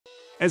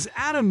As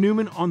Adam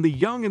Newman on The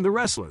Young and the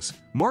Restless,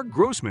 Mark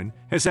Grossman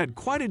has had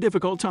quite a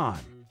difficult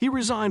time. He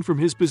resigned from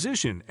his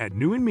position at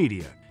Newman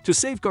Media to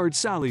safeguard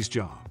Sally's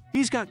job.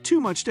 He's got too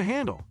much to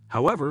handle.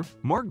 However,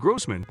 Mark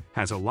Grossman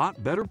has a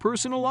lot better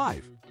personal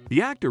life.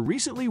 The actor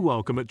recently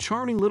welcomed a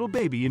charming little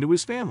baby into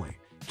his family.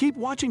 Keep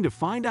watching to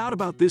find out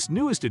about this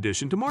newest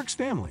addition to Mark's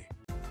family.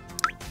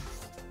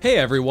 Hey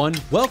everyone,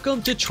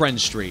 welcome to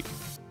TrendStreet.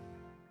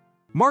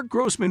 Mark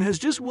Grossman has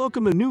just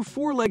welcomed a new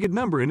four-legged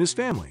member in his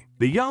family.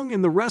 The Young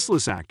and the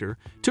Restless actor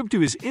took to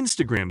his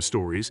Instagram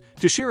stories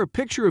to share a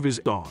picture of his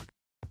dog.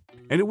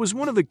 And it was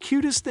one of the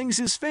cutest things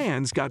his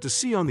fans got to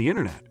see on the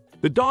internet.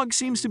 The dog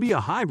seems to be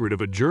a hybrid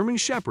of a German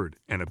Shepherd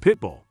and a Pit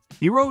Bull.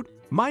 He wrote,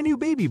 "My new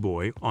baby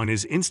boy," on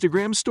his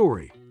Instagram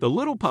story. The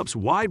little pup's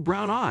wide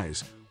brown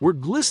eyes were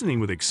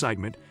glistening with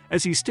excitement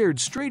as he stared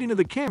straight into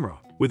the camera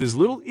with his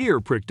little ear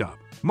pricked up.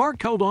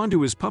 Mark held on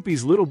to his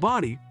puppy's little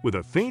body with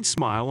a faint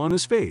smile on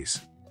his face.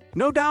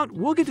 No doubt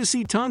we'll get to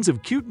see tons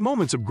of cute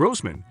moments of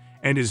Grossman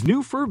and his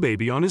new fur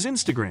baby on his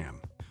Instagram.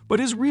 But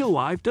his real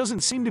life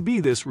doesn't seem to be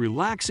this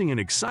relaxing and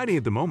exciting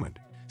at the moment.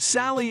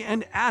 Sally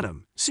and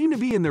Adam seem to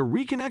be in their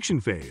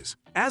reconnection phase.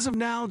 As of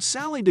now,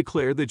 Sally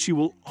declared that she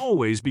will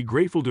always be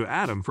grateful to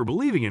Adam for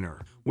believing in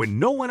her when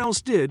no one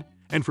else did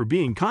and for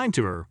being kind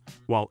to her,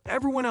 while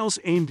everyone else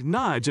aimed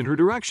knives in her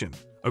direction.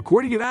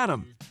 According to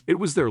Adam, it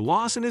was their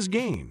loss and his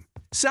gain.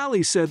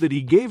 Sally said that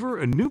he gave her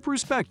a new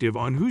perspective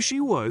on who she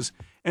was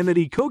and that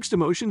he coaxed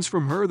emotions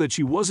from her that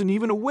she wasn't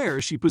even aware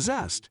she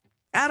possessed.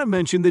 Adam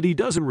mentioned that he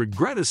doesn't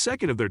regret a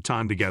second of their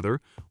time together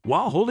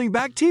while holding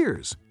back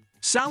tears.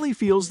 Sally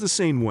feels the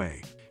same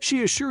way.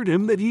 She assured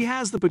him that he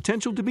has the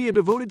potential to be a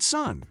devoted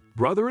son,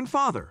 brother, and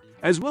father,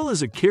 as well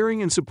as a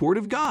caring and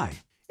supportive guy.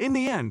 In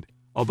the end,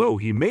 although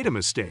he made a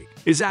mistake,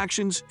 his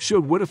actions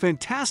showed what a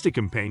fantastic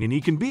companion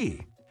he can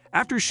be.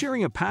 After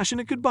sharing a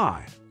passionate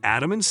goodbye,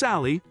 Adam and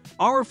Sally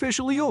are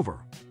officially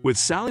over, with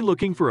Sally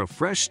looking for a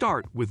fresh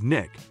start with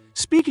Nick.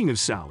 Speaking of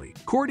Sally,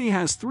 Courtney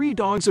has 3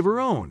 dogs of her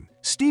own,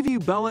 Stevie,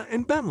 Bella,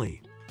 and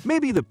Bentley.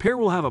 Maybe the pair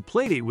will have a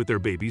playdate with their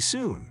baby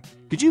soon.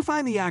 Did you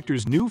find the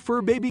actor's new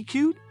fur baby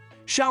cute?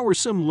 Shower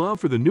some love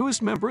for the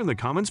newest member in the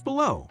comments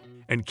below.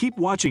 And keep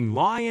watching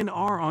Lion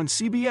R on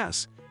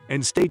CBS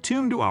and stay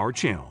tuned to our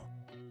channel.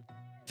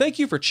 Thank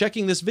you for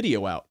checking this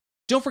video out.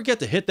 Don't forget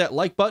to hit that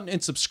like button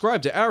and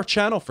subscribe to our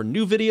channel for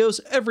new videos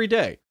every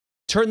day.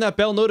 Turn that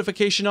bell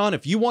notification on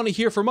if you want to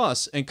hear from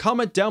us, and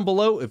comment down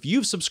below if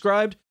you've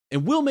subscribed,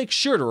 and we'll make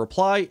sure to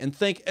reply and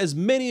thank as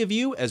many of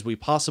you as we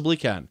possibly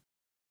can.